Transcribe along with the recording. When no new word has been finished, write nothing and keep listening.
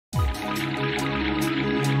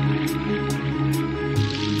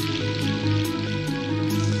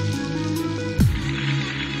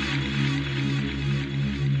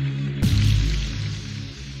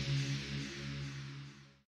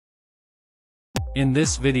In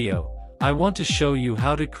this video, I want to show you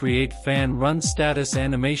how to create fan run status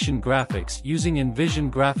animation graphics using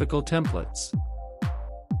Envision graphical templates.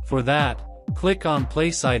 For that, click on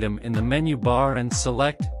Place Item in the menu bar and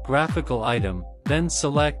select Graphical Item, then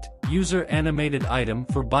select User Animated Item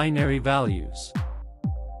for binary values.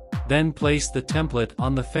 Then place the template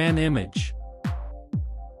on the fan image.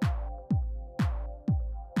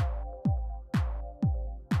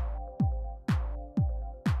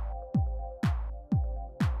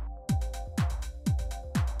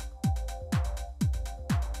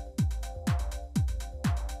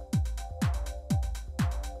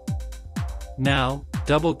 Now,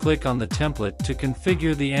 double-click on the template to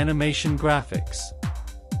configure the animation graphics.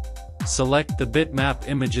 Select the bitmap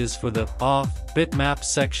images for the Off bitmap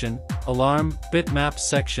section, Alarm bitmap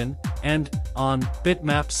section, and On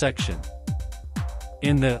bitmap section.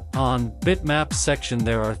 In the On bitmap section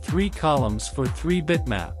there are 3 columns for 3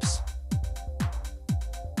 bitmaps.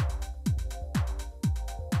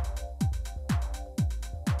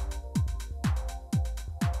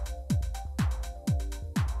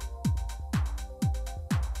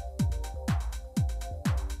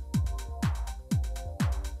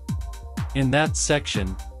 In that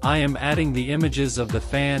section, I am adding the images of the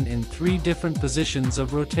fan in 3 different positions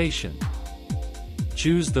of rotation.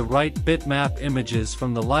 Choose the right bitmap images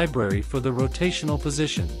from the library for the rotational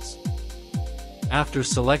positions. After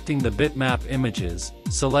selecting the bitmap images,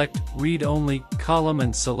 select Read Only column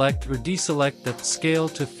and select or deselect the Scale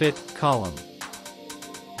to Fit column.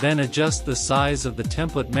 Then adjust the size of the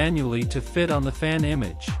template manually to fit on the fan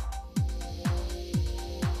image.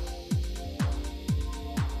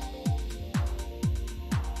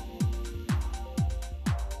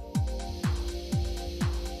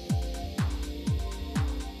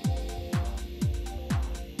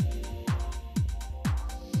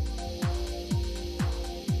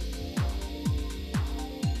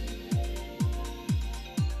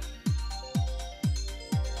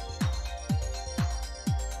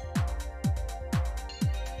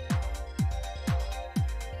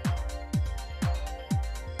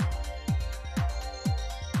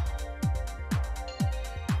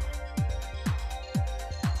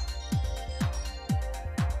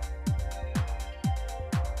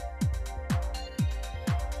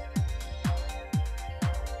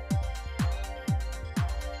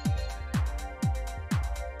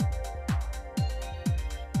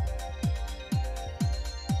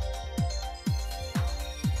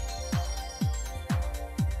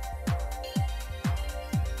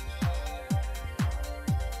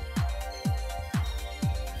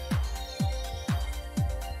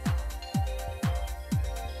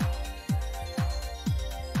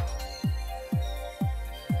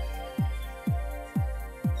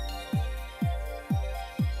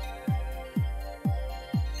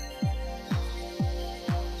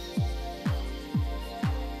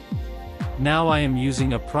 Now I am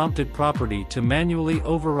using a prompted property to manually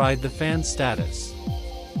override the fan status.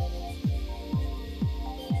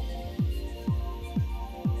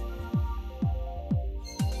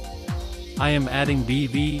 I am adding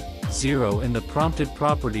BV0 in the prompted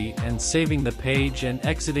property and saving the page and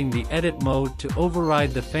exiting the edit mode to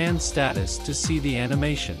override the fan status to see the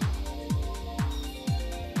animation.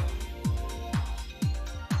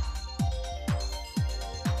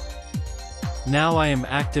 Now I am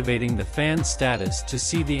activating the fan status to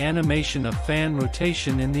see the animation of fan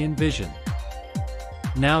rotation in the Envision.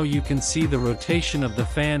 Now you can see the rotation of the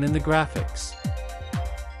fan in the graphics.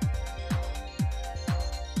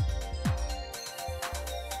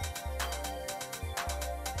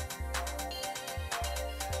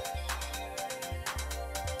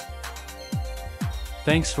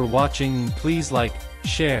 Thanks for watching. Please like,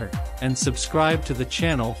 share, and subscribe to the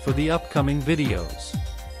channel for the upcoming videos.